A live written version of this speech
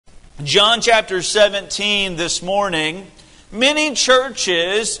John chapter 17 this morning. Many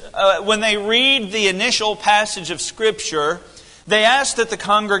churches, when they read the initial passage of Scripture, they ask that the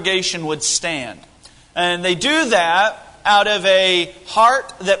congregation would stand. And they do that out of a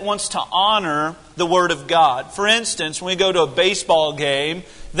heart that wants to honor the Word of God. For instance, when we go to a baseball game,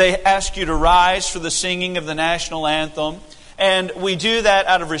 they ask you to rise for the singing of the national anthem. And we do that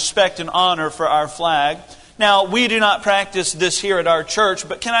out of respect and honor for our flag. Now, we do not practice this here at our church,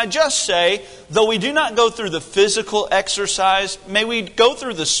 but can I just say, though we do not go through the physical exercise, may we go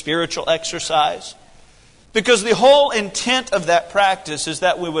through the spiritual exercise? Because the whole intent of that practice is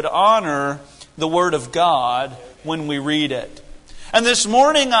that we would honor the Word of God when we read it. And this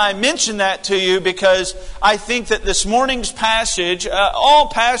morning I mention that to you because I think that this morning's passage, all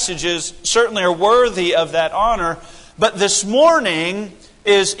passages certainly are worthy of that honor, but this morning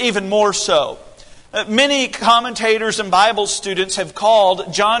is even more so. Many commentators and Bible students have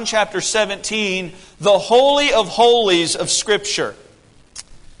called John chapter 17 the Holy of Holies of Scripture.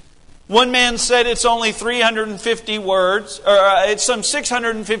 One man said it's only 350 words, or it's some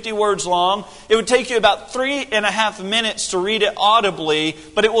 650 words long. It would take you about 3.5 minutes to read it audibly,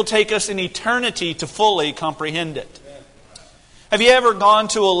 but it will take us an eternity to fully comprehend it. Have you ever gone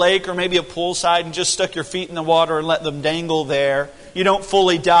to a lake or maybe a poolside and just stuck your feet in the water and let them dangle there? You don't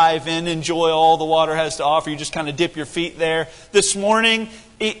fully dive in, enjoy all the water has to offer. You just kind of dip your feet there. This morning,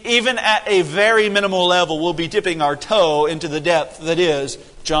 even at a very minimal level, we'll be dipping our toe into the depth that is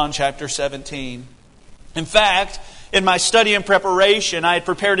John chapter 17. In fact, in my study and preparation, I had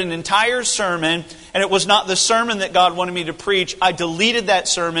prepared an entire sermon, and it was not the sermon that God wanted me to preach. I deleted that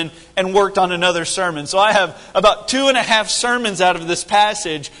sermon and worked on another sermon. So I have about 2.5 sermons out of this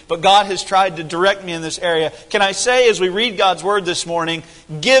passage, but God has tried to direct me in this area. Can I say, as we read God's Word this morning,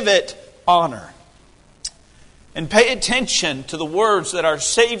 give it honor. And pay attention to the words that our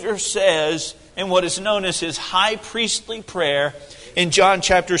Savior says in what is known as His high priestly prayer in John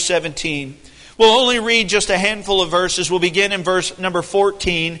chapter 17. We'll only read just a handful of verses. We'll begin in verse number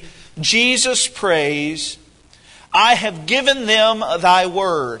 14. Jesus prays, I have given them thy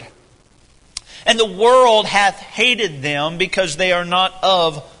word, and the world hath hated them, because they are not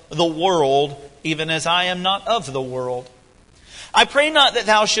of the world, even as I am not of the world. I pray not that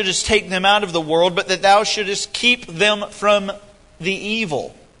thou shouldest take them out of the world, but that thou shouldest keep them from the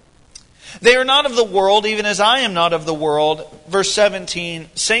evil. They are not of the world, even as I am not of the world. Verse 17,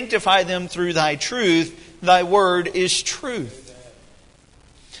 sanctify them through thy truth. Thy word is truth.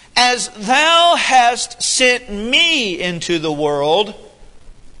 As thou hast sent me into the world,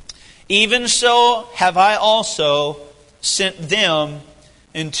 even so have I also sent them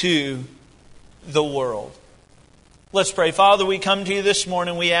into the world. Let's pray. Father, we come to you this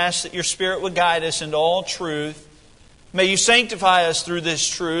morning. We ask that your Spirit would guide us into all truth. May you sanctify us through this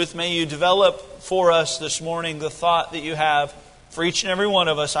truth. May you develop for us this morning the thought that you have for each and every one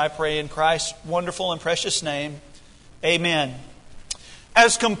of us. I pray in Christ's wonderful and precious name. Amen.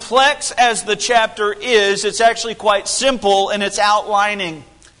 As complex as the chapter is, it's actually quite simple in its outlining.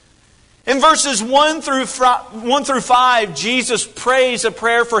 In verses 1 through 5, Jesus prays a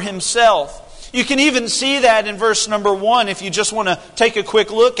prayer for Himself. You can even see that in verse number 1 if you just want to take a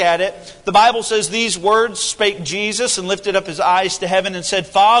quick look at it. The Bible says, these words spake Jesus and lifted up His eyes to heaven and said,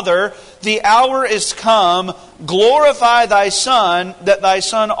 Father, the hour is come, glorify thy Son, that thy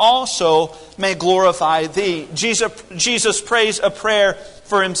Son also may glorify thee. Jesus prays a prayer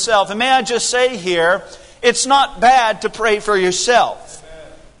for Himself. And may I just say here, it's not bad to pray for yourself.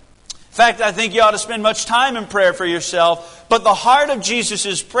 In fact, I think you ought to spend much time in prayer for yourself. But the heart of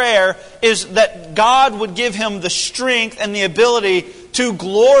Jesus' prayer is that God would give Him the strength and the ability to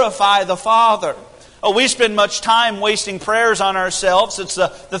glorify the Father. We spend much time wasting prayers on ourselves. It's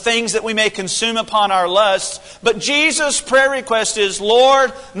the things that we may consume upon our lusts. But Jesus' prayer request is,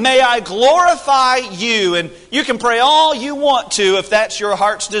 Lord, may I glorify you. And you can pray all you want to if that's your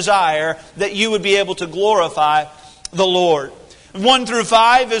heart's desire, that you would be able to glorify the Lord. 1 through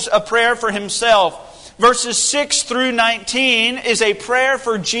 5 is a prayer for Himself. Verses 6 through 19 is a prayer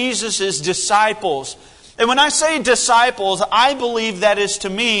for Jesus' disciples. And when I say disciples, I believe that is to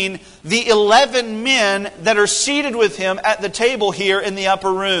mean the 11 men that are seated with Him at the table here in the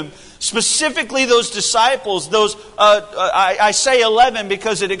upper room. Specifically those disciples, I say 11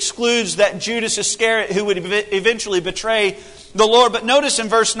 because it excludes that Judas Iscariot who would eventually betray the Lord. But notice in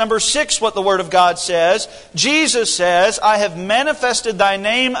verse number 6 what the Word of God says. Jesus says, I have manifested thy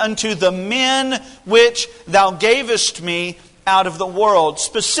name unto the men which thou gavest me out of the world.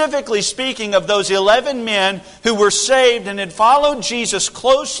 Specifically speaking of those 11 men who were saved and had followed Jesus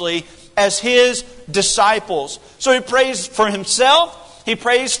closely as His disciples. So He prays for Himself. He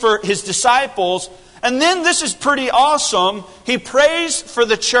prays for His disciples. And then, this is pretty awesome, He prays for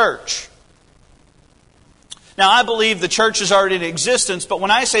the church. Now, I believe the church is already in existence, but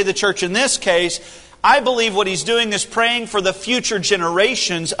when I say the church in this case, I believe what He's doing is praying for the future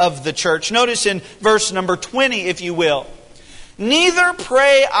generations of the church. Notice in verse number 20, if you will. Neither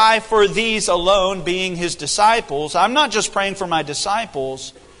pray I for these alone, being His disciples. I'm not just praying for my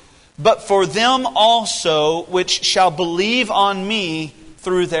disciples, but for them also which shall believe on me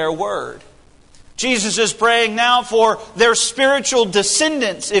through their word. Jesus is praying now for their spiritual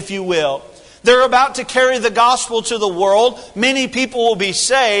descendants, if you will. They're about to carry the gospel to the world. Many people will be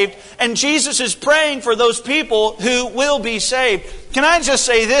saved. And Jesus is praying for those people who will be saved. Can I just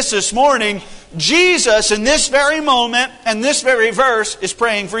say this morning? Jesus, in this very moment and this very verse, is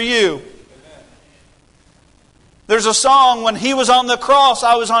praying for you. There's a song, when He was on the cross,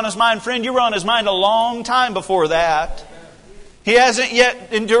 I was on His mind. Friend, you were on His mind a long time before that. He hasn't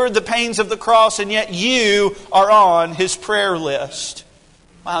yet endured the pains of the cross, and yet you are on His prayer list.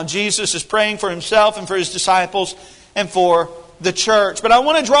 Wow, Jesus is praying for Himself and for His disciples and for the church. But I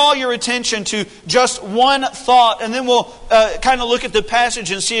want to draw your attention to just one thought, and then we'll kind of look at the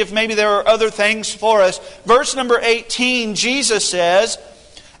passage and see if maybe there are other things for us. Verse number 18, Jesus says,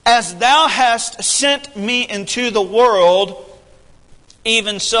 As Thou hast sent me into the world,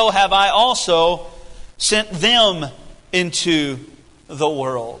 even so have I also sent them into the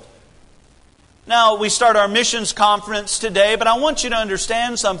world. Now, we start our missions conference today, but I want you to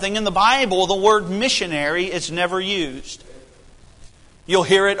understand something. In the Bible, the word missionary is never used. You'll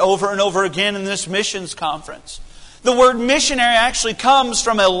hear it over and over again in this missions conference. The word missionary actually comes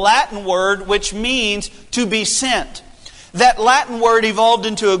from a Latin word which means to be sent. That Latin word evolved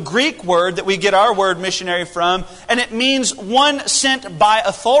into a Greek word that we get our word missionary from, and it means one sent by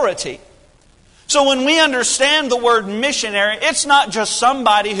authority. So when we understand the word missionary, it's not just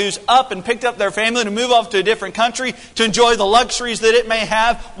somebody who's up and picked up their family to move off to a different country to enjoy the luxuries that it may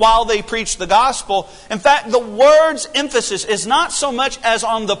have while they preach the gospel. In fact, the word's emphasis is not so much as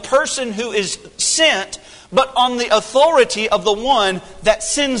on the person who is sent, but on the authority of the one that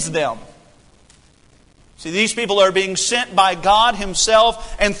sends them. See, these people are being sent by God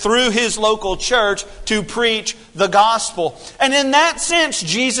Himself and through His local church to preach the gospel. And in that sense,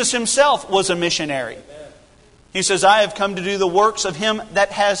 Jesus Himself was a missionary. He says, I have come to do the works of Him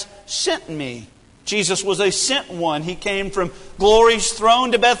that has sent me. Jesus was a sent one. He came from glory's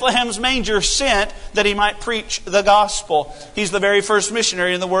throne to Bethlehem's manger, sent that He might preach the gospel. He's the very first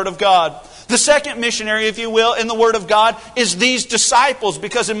missionary in the Word of God. The second missionary, if you will, in the Word of God is these disciples.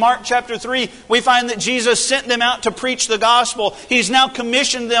 Because in Mark chapter 3, we find that Jesus sent them out to preach the gospel. He's now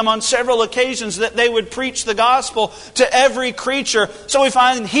commissioned them on several occasions that they would preach the gospel to every creature. So we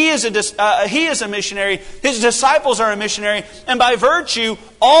find He is a missionary. His disciples are a missionary. And by virtue,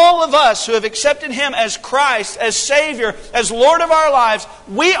 all of us who have accepted Him as Christ, as Savior, as Lord of our lives,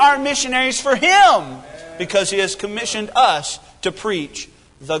 we are missionaries for Him. Because He has commissioned us to preach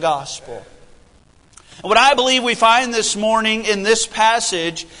the gospel. And what I believe we find this morning in this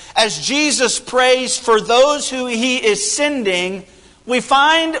passage, as Jesus prays for those who He is sending, we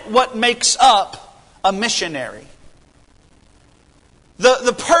find what makes up a missionary.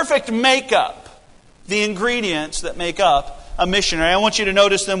 The perfect makeup, the ingredients that make up a missionary. I want you to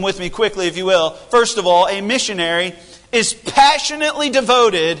notice them with me quickly, if you will. First of all, a missionary is passionately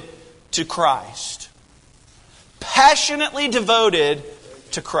devoted to Christ. Passionately devoted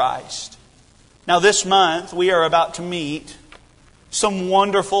to Christ. Now this month we are about to meet some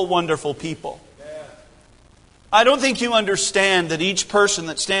wonderful, wonderful people. I don't think you understand that each person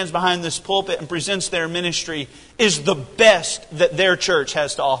that stands behind this pulpit and presents their ministry is the best that their church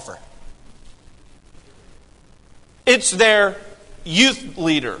has to offer. It's their youth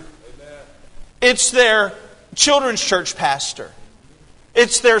leader. It's their children's church pastor.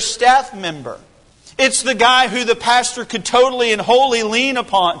 It's their staff member. It's the guy who the pastor could totally and wholly lean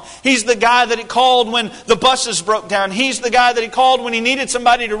upon. He's the guy that he called when the buses broke down. He's the guy that he called when he needed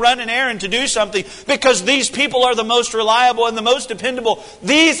somebody to run an errand, to do something. Because these people are the most reliable and the most dependable.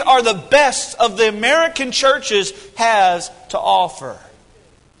 These are the best of the American churches has to offer.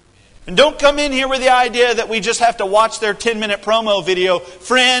 And don't come in here with the idea that we just have to watch their 10-minute promo video.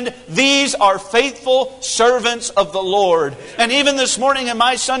 Friend, these are faithful servants of the Lord. And even this morning in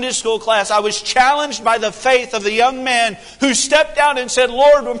my Sunday school class, I was challenged by the faith of the young man who stepped out and said,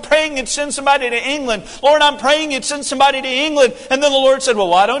 Lord, I'm praying you'd send somebody to England. Lord, I'm praying you'd send somebody to England. And then the Lord said, well,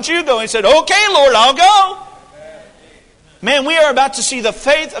 why don't you go? And he said, okay, Lord, I'll go. Man, we are about to see the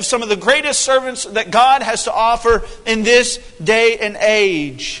faith of some of the greatest servants that God has to offer in this day and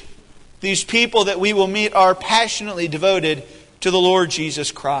age. These people that we will meet are passionately devoted to the Lord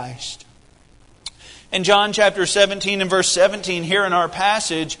Jesus Christ. In John chapter 17 and verse 17, here in our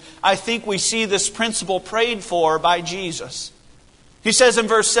passage, I think we see this principle prayed for by Jesus. He says in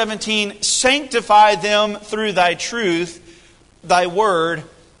verse 17, "Sanctify them through thy truth. Thy word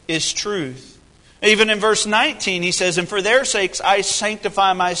is truth." Even in verse 19, he says, "And for their sakes I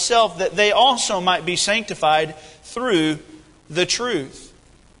sanctify myself, that they also might be sanctified through the truth."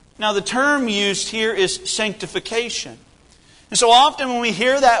 Now the term used here is sanctification. And so often when we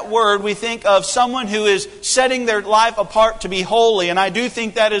hear that word, we think of someone who is setting their life apart to be holy. And I do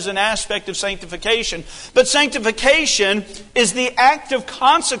think that is an aspect of sanctification. But sanctification is the act of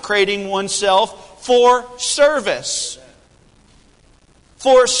consecrating oneself for service.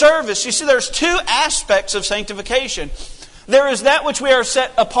 For service. You see, there's two aspects of sanctification. There is that which we are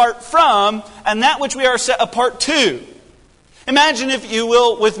set apart from, and that which we are set apart to. Imagine, if you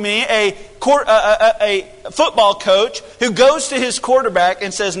will, with me, a football coach who goes to his quarterback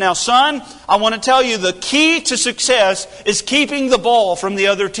and says, "Now, son, I want to tell you the key to success is keeping the ball from the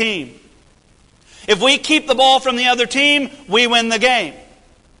other team. If we keep the ball from the other team, we win the game."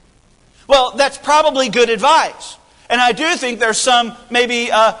 Well, that's probably good advice. And I do think there's some maybe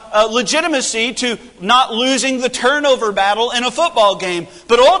legitimacy to not losing the turnover battle in a football game.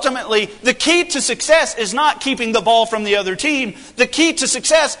 But ultimately, the key to success is not keeping the ball from the other team. The key to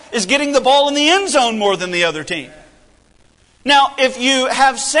success is getting the ball in the end zone more than the other team. Now, if you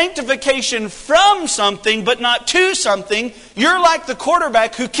have sanctification from something but not to something, you're like the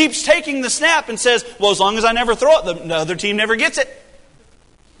quarterback who keeps taking the snap and says, "Well, as long as I never throw it, the other team never gets it.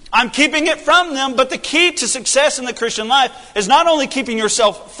 I'm keeping it from them." But the key to success in the Christian life is not only keeping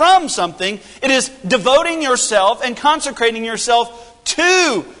yourself from something, it is devoting yourself and consecrating yourself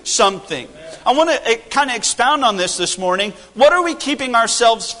to something. I want to kind of expound on this morning. What are we keeping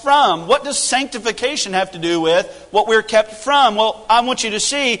ourselves from? What does sanctification have to do with what we're kept from? Well, I want you to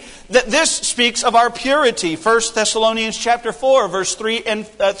see that this speaks of our purity. 1 Thessalonians chapter 4, verse 3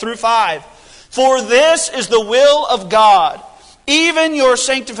 through 5. "For this is the will of God, even your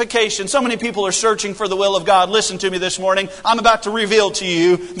sanctification." So many people are searching for the will of God. Listen to me this morning. I'm about to reveal to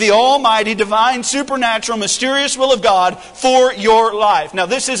you the almighty, divine, supernatural, mysterious will of God for your life. Now,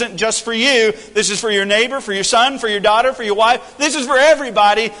 this isn't just for you. This is for your neighbor, for your son, for your daughter, for your wife. This is for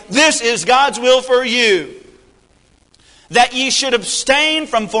everybody. This is God's will for you. "That ye should abstain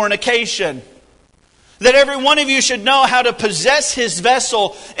from fornication. That every one of you should know how to possess his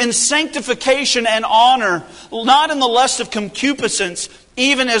vessel in sanctification and honor, not in the lust of concupiscence,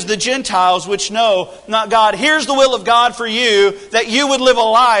 even as the Gentiles which know not God." Here's the will of God for you, that you would live a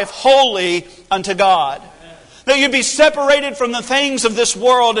life holy unto God. That you'd be separated from the things of this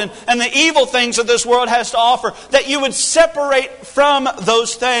world and the evil things that this world has to offer. That you would separate from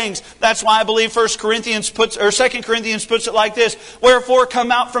those things. That's why I believe 2 Corinthians puts it like this. "Wherefore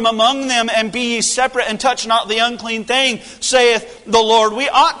come out from among them and be ye separate and touch not the unclean thing, saith the Lord." We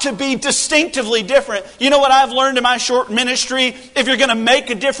ought to be distinctively different. You know what I've learned in my short ministry? If you're going to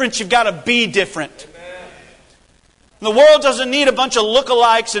make a difference, you've got to be different. The world doesn't need a bunch of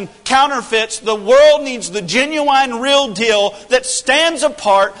lookalikes and counterfeits. The world needs the genuine, real deal that stands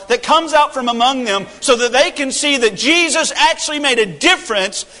apart, that comes out from among them, so that they can see that Jesus actually made a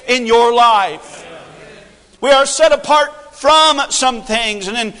difference in your life. We are set apart from some things.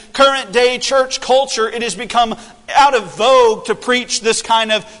 And in current day church culture, it has become out of vogue to preach this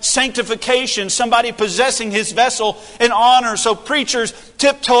kind of sanctification, somebody possessing his vessel in honor. So preachers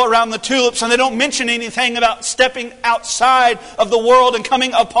tiptoe around the tulips and they don't mention anything about stepping outside of the world and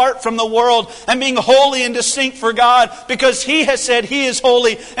coming apart from the world and being holy and distinct for God, because He has said He is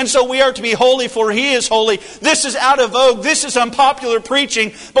holy, and so we are to be holy for He is holy. This is out of vogue. This is unpopular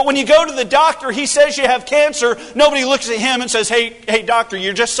preaching. But when you go to the doctor, he says you have cancer. Nobody looks at him and says, hey doctor,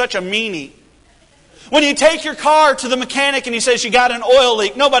 you're just such a meanie. When you take your car to the mechanic and he says you got an oil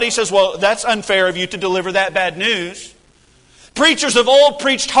leak, nobody says, well, that's unfair of you to deliver that bad news. Preachers of old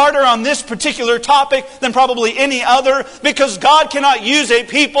preached harder on this particular topic than probably any other, because God cannot use a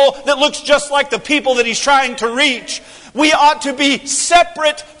people that looks just like the people that He's trying to reach. We ought to be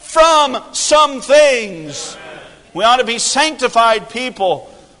separate from some things. We ought to be sanctified people.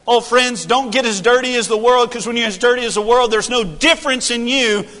 Oh, friends, don't get as dirty as the world, because when you're as dirty as the world, there's no difference in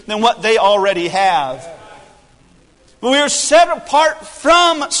you than what they already have. We are set apart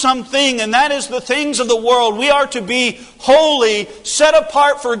from something, and that is the things of the world. We are to be holy, set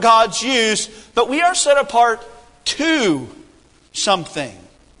apart for God's use, but we are set apart to something.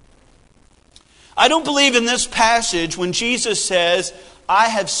 I don't believe in this passage when Jesus says, I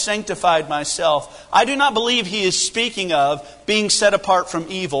have sanctified myself, I do not believe he is speaking of being set apart from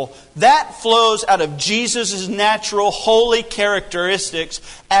evil. That flows out of Jesus' natural holy characteristics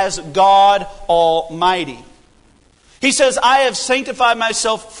as God Almighty. He says, I have sanctified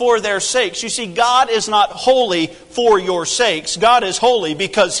myself for their sakes. You see, God is not holy for your sakes. God is holy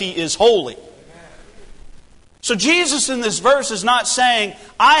because He is holy. So Jesus in this verse is not saying,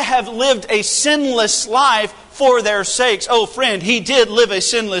 I have lived a sinless life for their sakes. Oh friend, He did live a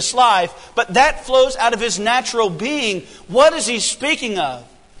sinless life, but that flows out of His natural being. What is He speaking of?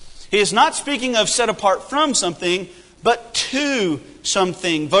 He is not speaking of set apart from something, but to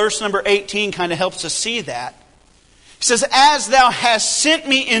something. Verse number 18 kind of helps us see that. He says, as thou hast sent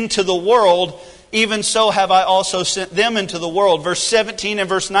me into the world, even so have I also sent them into the world. Verse 17 and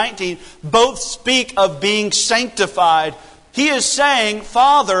verse 19 both speak of being sanctified. He is saying,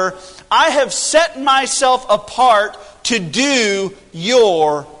 Father, I have set myself apart to do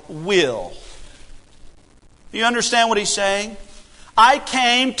your will. Do you understand what he's saying? I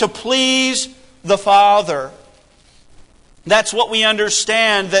came to please the Father. That's what we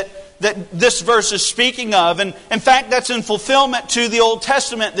understand that this verse is speaking of. And in fact, that's in fulfillment to the Old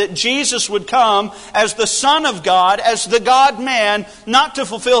Testament, that Jesus would come as the Son of God, as the God-man, not to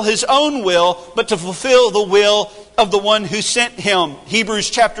fulfill His own will, but to fulfill the will of the one who sent Him.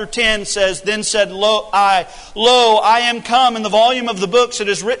 Hebrews chapter 10 says, Then said, Lo, I am come. In the volume of the books it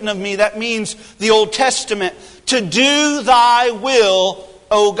is written of me. That means the Old Testament. To do thy will,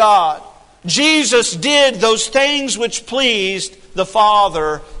 O God. Jesus did those things which pleased the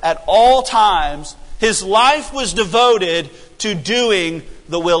Father at all times. His life was devoted to doing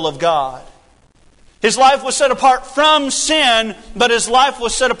the will of God. His life was set apart from sin, but His life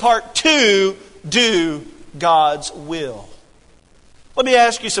was set apart to do God's will. Let me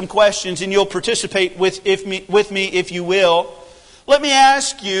ask you some questions, and you'll participate with me if you will. Let me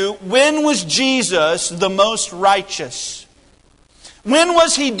ask you, when was Jesus the most righteous? When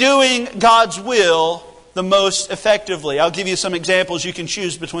was He doing God's will the most effectively? I'll give you some examples. You can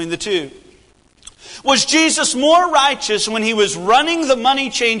choose between the two. Was Jesus more righteous when He was running the money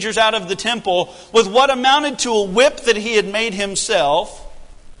changers out of the temple with what amounted to a whip that He had made Himself?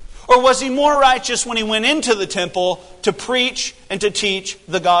 Or was He more righteous when He went into the temple to preach and to teach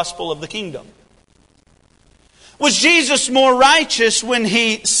the gospel of the kingdom? Was Jesus more righteous when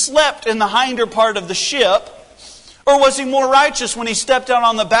He slept in the hinder part of the ship? Or was He more righteous when He stepped out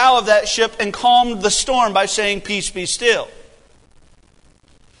on the bow of that ship and calmed the storm by saying, Peace, be still?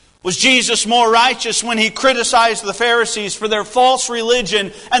 Was Jesus more righteous when He criticized the Pharisees for their false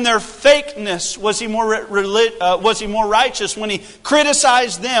religion and their fakeness? Was He more righteous when He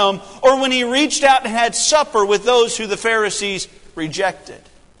criticized them, or when He reached out and had supper with those who the Pharisees rejected?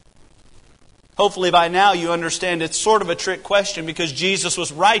 Hopefully by now you understand it's sort of a trick question, because Jesus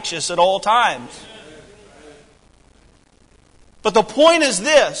was righteous at all times. But the point is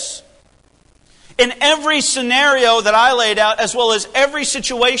this. In every scenario that I laid out, as well as every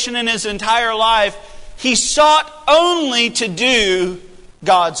situation in His entire life, He sought only to do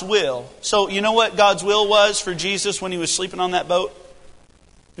God's will. So you know what God's will was for Jesus when He was sleeping on that boat?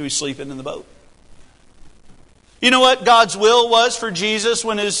 He was sleeping in the boat. You know what God's will was for Jesus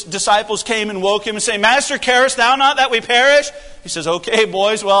when His disciples came and woke Him and say, Master, carest thou not that we perish? He says, okay,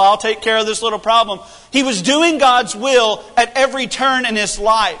 boys, well, I'll take care of this little problem. He was doing God's will at every turn in His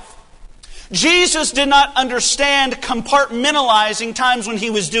life. Jesus did not understand compartmentalizing times when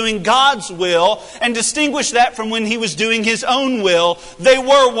He was doing God's will and distinguish that from when He was doing His own will. They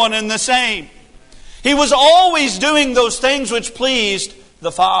were one and the same. He was always doing those things which pleased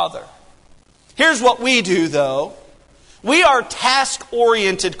the Father. Here's what we do, though. We are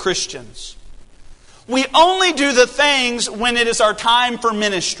task-oriented Christians. We only do the things when it is our time for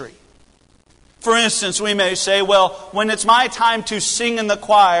ministry. For instance, we may say, well, when it's my time to sing in the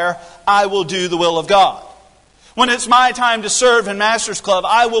choir, I will do the will of God. When it's my time to serve in Master's Club,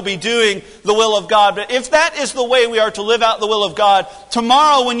 I will be doing the will of God. But if that is the way we are to live out the will of God,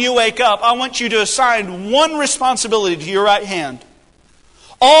 tomorrow when you wake up, I want you to assign one responsibility to your right hand.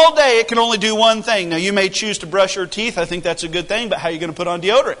 All day it can only do one thing. Now you may choose to brush your teeth. I think that's a good thing, but how are you going to put on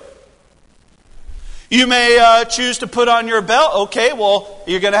deodorant? You may choose to put on your belt. Okay, well,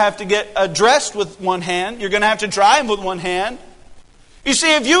 you're going to have to get dressed with one hand. You're going to have to drive with one hand. You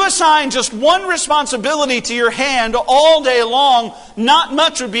see, if you assign just one responsibility to your hand all day long, not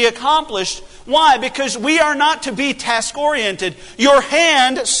much would be accomplished. Why? Because we are not to be task-oriented. Your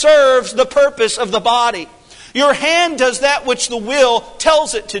hand serves the purpose of the body. Your hand does that which the will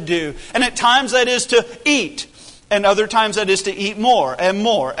tells it to do. And at times that is to eat. And other times that is to eat more and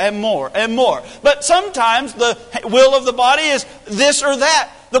more and more and more. But sometimes the will of the body is this or that.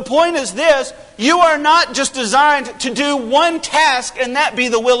 The point is this: you are not just designed to do one task and that be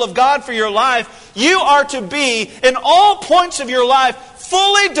the will of God for your life. You are to be, in all points of your life,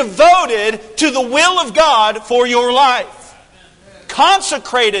 fully devoted to the will of God for your life.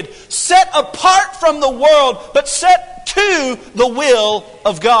 Consecrated, set apart from the world, but set to the will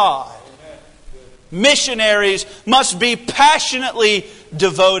of God. Missionaries must be passionately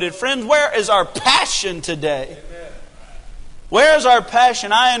devoted. Friends, where is our passion today? Where is our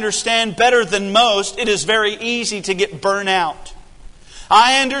passion? I understand better than most, it is very easy to get burnt out.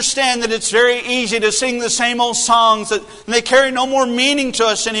 I understand that it's very easy to sing the same old songs that they carry no more meaning to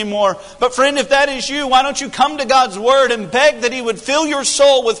us anymore. But friend, if that is you, why don't you come to God's Word and beg that He would fill your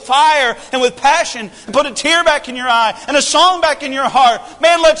soul with fire and with passion and put a tear back in your eye and a song back in your heart.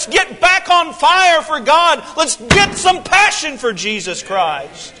 Man, let's get back on fire for God. Let's get some passion for Jesus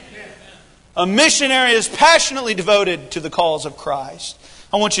Christ. A missionary is passionately devoted to the cause of Christ.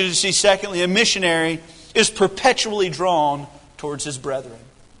 I want you to see, secondly, a missionary is perpetually drawn towards his brethren.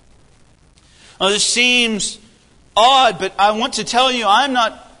 Now, this seems odd, but I want to tell you, I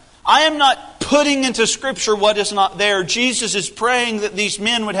am not putting into Scripture what is not there. Jesus is praying that these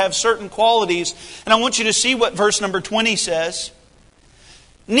men would have certain qualities. And I want you to see what verse number 20 says.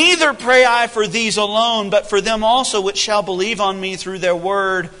 Neither pray I for these alone, but for them also which shall believe on me through their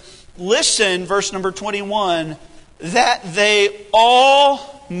word. Listen, verse number 21, that they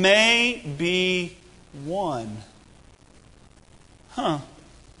all may be one.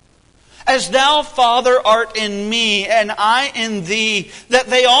 As thou, Father, art in me, and I in thee, that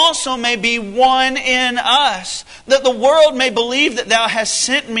they also may be one in us, that the world may believe that thou hast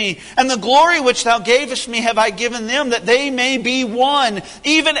sent me, and the glory which thou gavest me have I given them, that they may be one,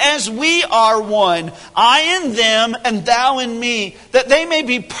 even as we are one, I in them, and thou in me, that they may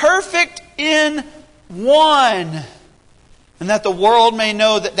be perfect in one, and that the world may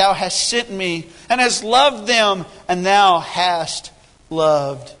know that thou hast sent me, and hast loved them, and thou hast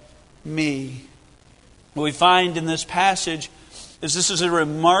loved me. What we find in this passage is this is a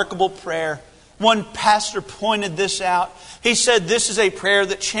remarkable prayer. One pastor pointed this out. He said this is a prayer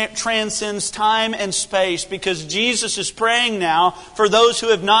that transcends time and space because Jesus is praying now for those who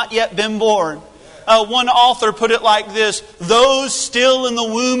have not yet been born. One author put it like this: those still in the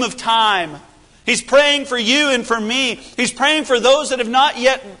womb of time. He's praying for you and for me. He's praying for those that have not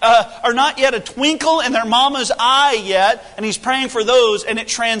yet are not yet a twinkle in their mama's eye yet. And He's praying for those, and it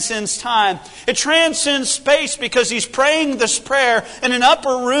transcends time. It transcends space because He's praying this prayer in an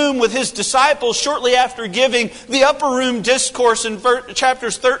upper room with His disciples shortly after giving the upper room discourse in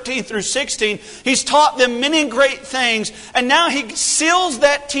chapters 13 through 16. He's taught them many great things. And now He seals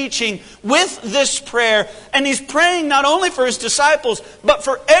that teaching with this prayer. And He's praying not only for His disciples, but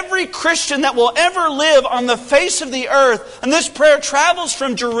for every Christian that will ever live on the face of the earth. And this prayer travels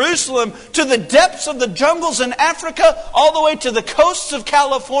from Jerusalem to the depths of the jungles in Africa, all the way to the coasts of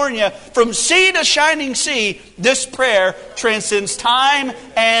California. From sea to shining sea, this prayer transcends time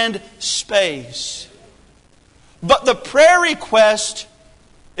and space. But the prayer request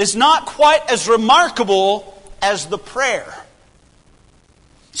is not quite as remarkable as the prayer.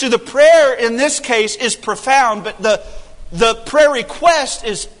 See, the prayer in this case is profound, but the prayer request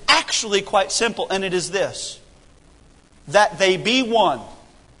is actually quite simple, and it is this: that they be one.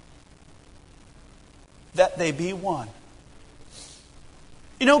 That they be one.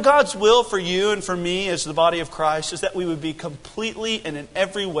 You know, God's will for you and for me as the body of Christ is that we would be completely and in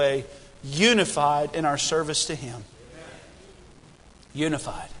every way unified in our service to Him.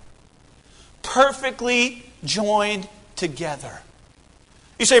 Unified. Perfectly joined together.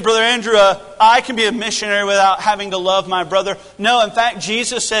 You say, Brother Andrew, I can be a missionary without having to love my brother. No, in fact,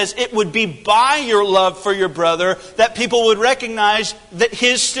 Jesus says it would be by your love for your brother that people would recognize that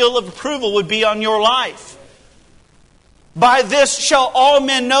His seal of approval would be on your life. By this shall all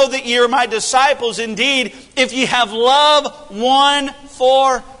men know that ye are my disciples indeed, if ye have love one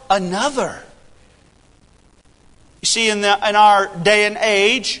for another. You see, in our day and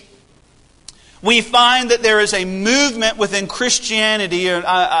age, we find that there is a movement within Christianity,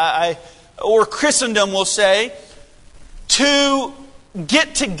 or Christendom we'll say, to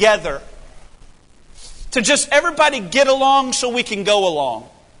get together. To just everybody get along so we can go along.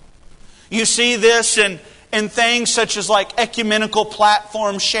 You see this in things such as like ecumenical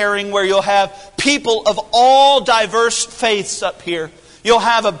platform sharing, where you'll have people of all diverse faiths up here. You'll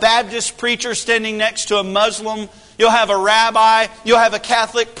have a Baptist preacher standing next to a Muslim. you'll have a rabbi, you'll have a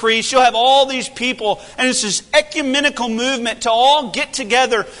Catholic priest, you'll have all these people. And it's this ecumenical movement to all get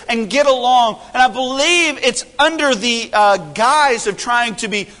together and get along. And I believe it's under the guise of trying to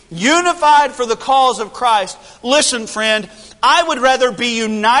be unified for the cause of Christ. Listen, friend, I would rather be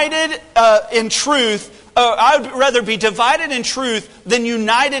united in truth. I would rather be divided in truth than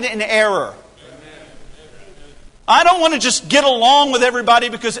united in error. I don't want to just get along with everybody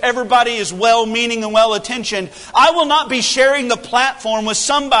because everybody is well-meaning and well-intentioned. I will not be sharing the platform with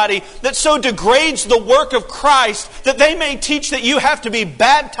somebody that so degrades the work of Christ that they may teach that you have to be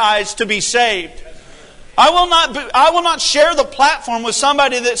baptized to be saved. I will not share the platform with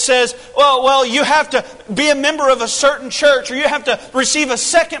somebody that says, well, you have to be a member of a certain church, or you have to receive a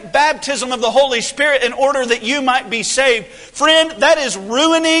second baptism of the Holy Spirit in order that you might be saved. Friend, that is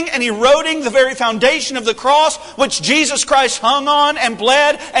ruining and eroding the very foundation of the cross which Jesus Christ hung on and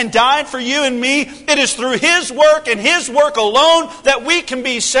bled and died for you and me. It is through His work and His work alone that we can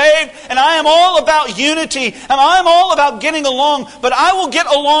be saved. And I am all about unity, and I am all about getting along, but I will get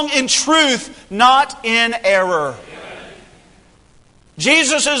along in truth, not in error.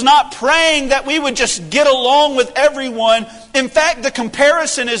 Jesus is not praying that we would just get along with everyone. In fact, the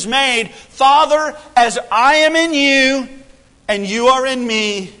comparison is made, Father, as I am in you and you are in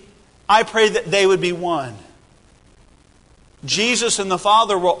me, I pray that they would be one. Jesus and the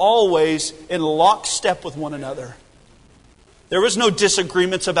Father were always in lockstep with one another. There was no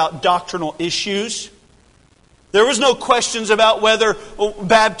disagreements about doctrinal issues. There was no questions about whether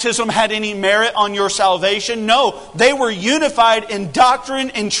baptism had any merit on your salvation. No, they were unified in doctrine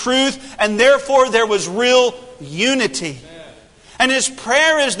and truth, and therefore there was real unity. And His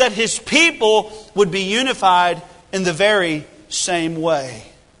prayer is that His people would be unified in the very same way.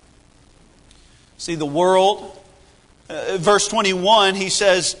 See, the world, verse 21, He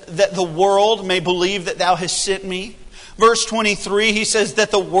says that the world may believe that Thou hast sent me. Verse 23, He says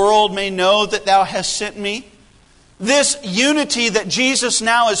that the world may know that Thou hast sent me. This unity that Jesus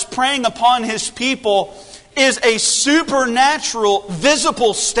now is praying upon His people is a supernatural,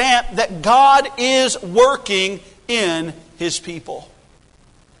 visible stamp that God is working in His people.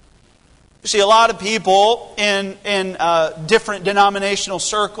 You see, a lot of people in different denominational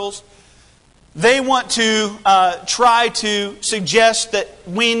circles, they want to try to suggest that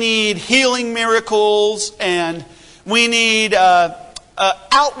we need healing miracles and we need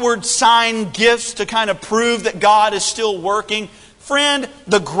outward sign gifts to kind of prove that God is still working. Friend,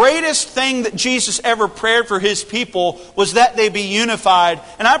 the greatest thing that Jesus ever prayed for His people was that they be unified.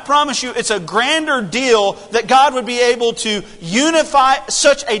 And I promise you, it's a grander deal that God would be able to unify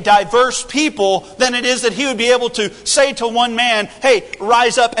such a diverse people than it is that He would be able to say to one man, hey,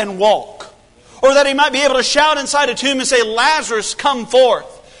 rise up and walk. Or that He might be able to shout inside a tomb and say, Lazarus, come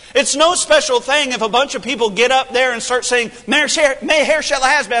forth. It's no special thing if a bunch of people get up there and start saying,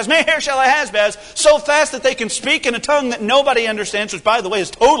 Meher-shalahazbaz, Meher-shalahazbaz, so fast that they can speak in a tongue that nobody understands, which, by the way,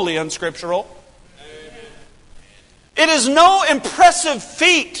 is totally unscriptural. Amen. It is no impressive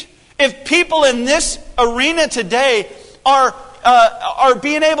feat if people in this arena today are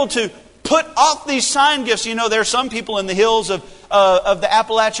being able to put off these sign gifts. You know, there are some people in the hills of the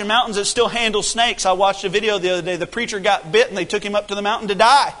Appalachian Mountains that still handle snakes. I watched a video the other day. The preacher got bit and they took him up to the mountain to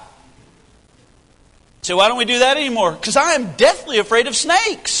die. So why don't we do that anymore? Because I am deathly afraid of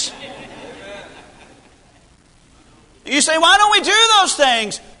snakes. You say, why don't we do those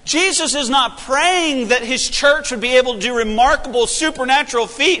things? Jesus is not praying that His church would be able to do remarkable supernatural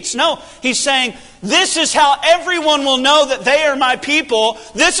feats. No, He's saying, this is how everyone will know that they are my people.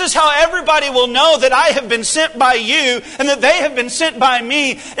 This is how everybody will know that I have been sent by you and that they have been sent by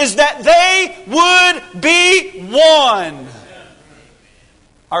me, is that they would be one.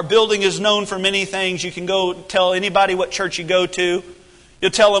 Our building is known for many things. You can go tell anybody what church you go to.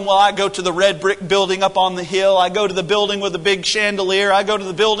 You'll tell them, well, I go to the red brick building up on the hill. I go to the building with the big chandelier. I go to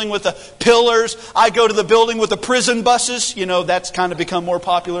the building with the pillars. I go to the building with the prison buses. You know, that's kind of become more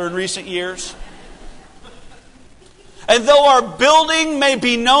popular in recent years. And though our building may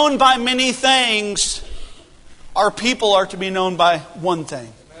be known by many things, our people are to be known by one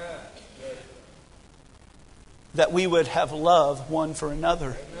thing. That we would have love one for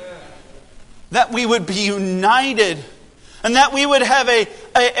another. That we would be united. And that we would have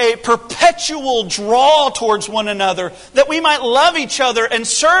a perpetual draw towards one another. That we might love each other and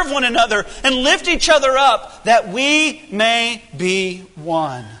serve one another and lift each other up. That we may be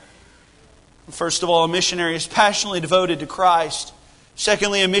one. First of all, a missionary is passionately devoted to Christ.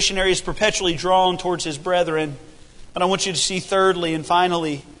 Secondly, a missionary is perpetually drawn towards his brethren. But I want you to see thirdly and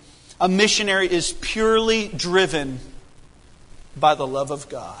finally, a missionary is purely driven by the love of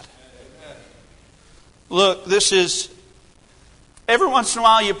God. Look, this is, every once in a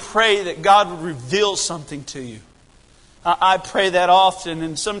while you pray that God would reveal something to you. I pray that often,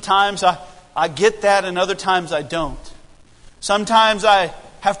 and sometimes I get that and other times I don't. Sometimes I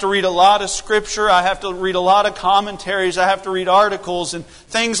have to read a lot of Scripture, I have to read a lot of commentaries, I have to read articles and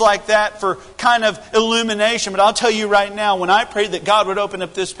things like that for kind of illumination. But I'll tell you right now, when I prayed that God would open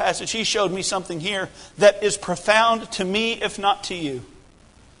up this passage, He showed me something here that is profound to me, if not to you.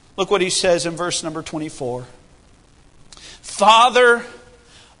 Look what He says in verse number 24. Father,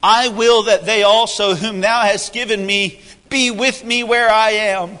 I will that they also whom Thou hast given me be with me where I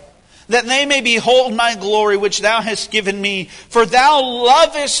am, that they may behold my glory which Thou hast given me. For Thou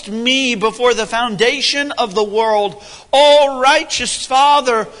lovest me before the foundation of the world. O righteous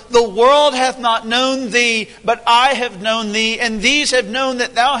Father, the world hath not known Thee, but I have known Thee, and these have known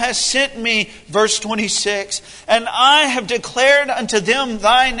that Thou hast sent me. Verse 26. And I have declared unto them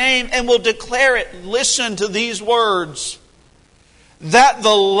Thy name, and will declare it. Listen to these words. That the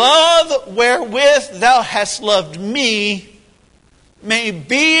love wherewith Thou hast loved me may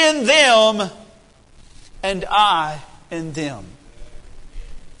be in them, and I in them.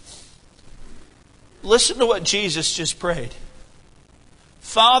 Listen to what Jesus just prayed.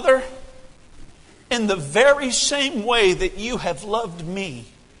 Father, in the very same way that You have loved me,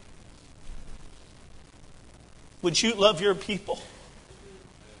 would You love Your people?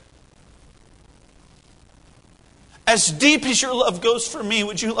 As deep as Your love goes for me,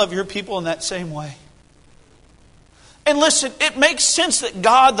 would You love Your people in that same way? And listen, it makes sense that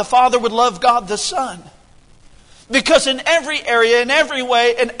God the Father would love God the Son. Because in every area, in every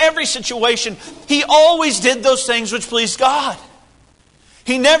way, in every situation, He always did those things which pleased God.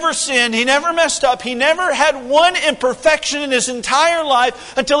 He never sinned. He never messed up. He never had one imperfection in His entire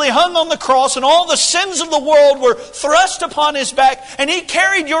life until He hung on the cross and all the sins of the world were thrust upon His back. And He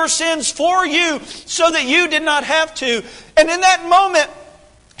carried your sins for you so that you did not have to. And in that moment,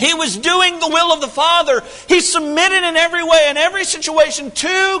 He was doing the will of the Father. He submitted in every way, in every situation,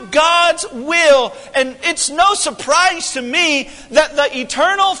 to God's will. And it's no surprise to me that the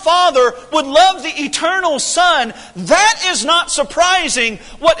eternal Father would love the eternal Son. That is not surprising.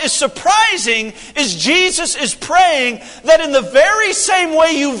 What is surprising is Jesus is praying that in the very same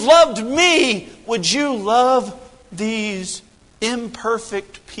way You've loved me, would You love these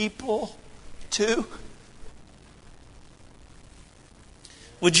imperfect people too?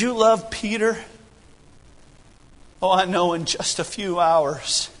 Would you love Peter? Oh, I know in just a few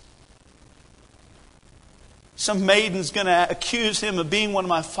hours, some maiden's going to accuse him of being one of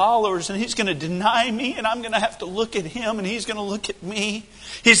my followers, and he's going to deny me, and I'm going to have to look at him, and he's going to look at me.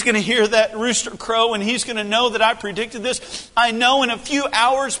 He's going to hear that rooster crow, and he's going to know that I predicted this. I know in a few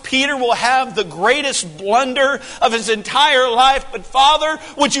hours, Peter will have the greatest blunder of his entire life. But Father,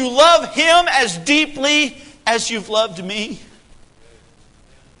 would You love him as deeply as You've loved me?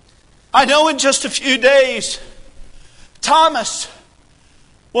 I know in just a few days, Thomas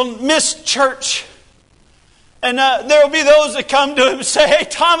will miss church. And there will be those that come to him and say, hey,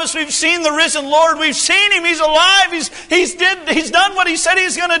 Thomas, we've seen the risen Lord. We've seen Him. He's alive. He's done what He said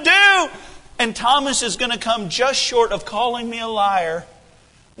He's going to do. And Thomas is going to come just short of calling me a liar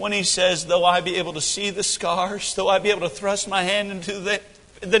when he says, though I be able to see the scars, though I be able to thrust my hand into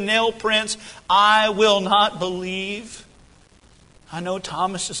the nail prints, I will not believe. I know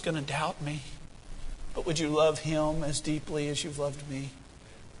Thomas is going to doubt me, but would you love him as deeply as You've loved me?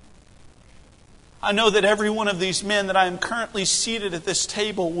 I know that every one of these men that I am currently seated at this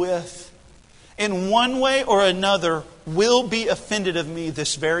table with, in one way or another, will be offended of me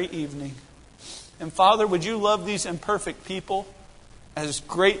this very evening. And Father, would You love these imperfect people as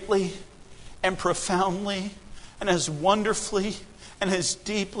greatly and profoundly and as wonderfully and as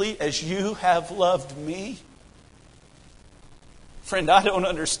deeply as You have loved me? Friend, I don't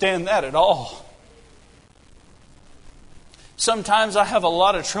understand that at all. Sometimes I have a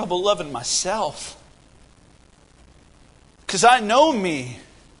lot of trouble loving myself. Because I know me.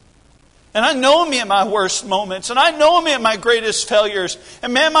 And I know me at my worst moments. And I know me at my greatest failures.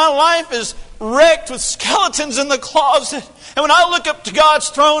 And man, my life is wrecked with skeletons in the closet. And when I look up to God's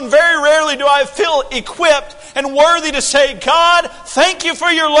throne, very rarely do I feel equipped and worthy to say, God, thank You for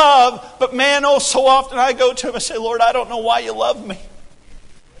Your love. But man, oh, so often I go to Him and say, Lord, I don't know why You love me.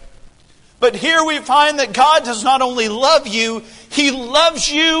 But here we find that God does not only love you, He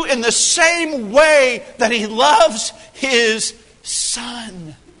loves you in the same way that He loves His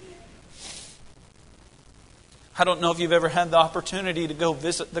Son. I don't know if you've ever had the opportunity to go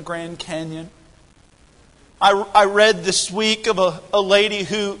visit the Grand Canyon. I read this week of a lady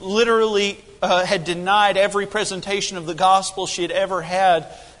who literally had denied every presentation of the gospel she had ever had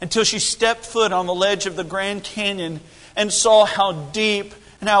until she stepped foot on the ledge of the Grand Canyon and saw how deep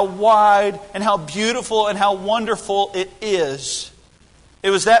and how wide and how beautiful and how wonderful it is. It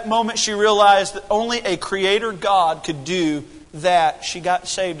was that moment she realized that only a Creator God could do that. She got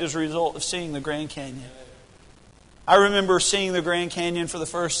saved as a result of seeing the Grand Canyon. I remember seeing the Grand Canyon for the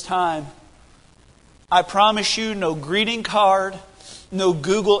first time. I promise you, no greeting card, no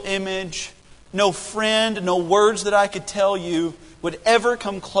Google image, no friend, no words that I could tell you would ever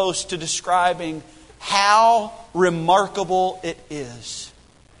come close to describing how remarkable it is.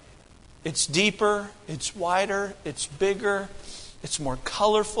 It's deeper, it's wider, it's bigger, it's more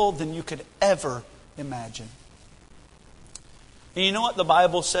colorful than you could ever imagine. And you know what the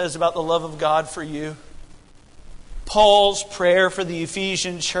Bible says about the love of God for you? Paul's prayer for the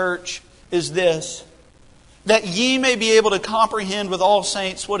Ephesian church is this: that ye may be able to comprehend with all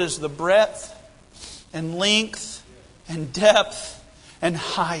saints what is the breadth and length and depth and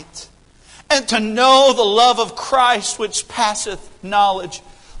height, and to know the love of Christ which passeth knowledge.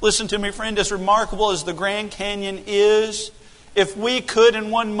 Listen to me, friend, as remarkable as the Grand Canyon is, if we could in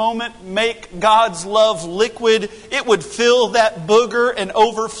one moment make God's love liquid, it would fill that booger and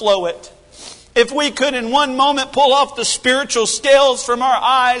overflow it. If we could in one moment pull off the spiritual scales from our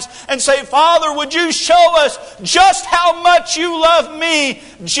eyes and say, Father, would you show us just how much you love me?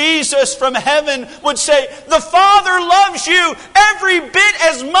 Jesus from heaven would say, the Father loves you every bit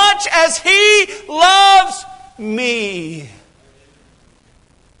as much as He loves me.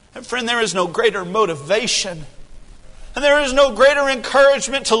 And friend, there is no greater motivation and there is no greater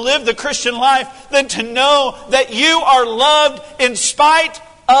encouragement to live the Christian life than to know that you are loved in spite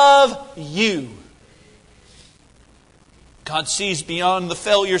of you. God sees beyond the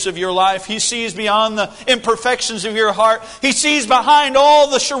failures of your life. He sees beyond the imperfections of your heart. He sees behind all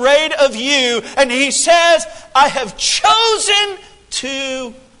the charade of you. And He says, I have chosen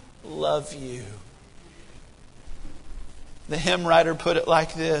to love you. The hymn writer put it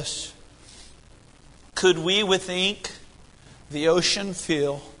like this: could we with ink the ocean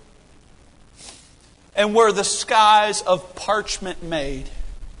fill, and were the skies of parchment made,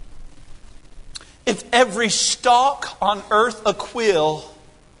 if every stalk on earth a quill,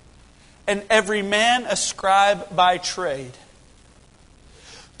 and every man a scribe by trade,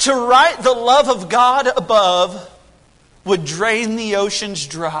 to write the love of God above would drain the oceans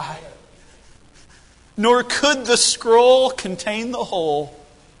dry, nor could the scroll contain the whole,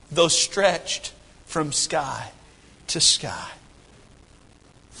 though stretched from sky to sky.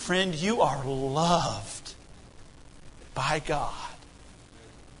 Friend, you are loved by God.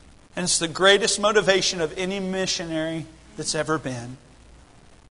 And it's the greatest motivation of any missionary that's ever been.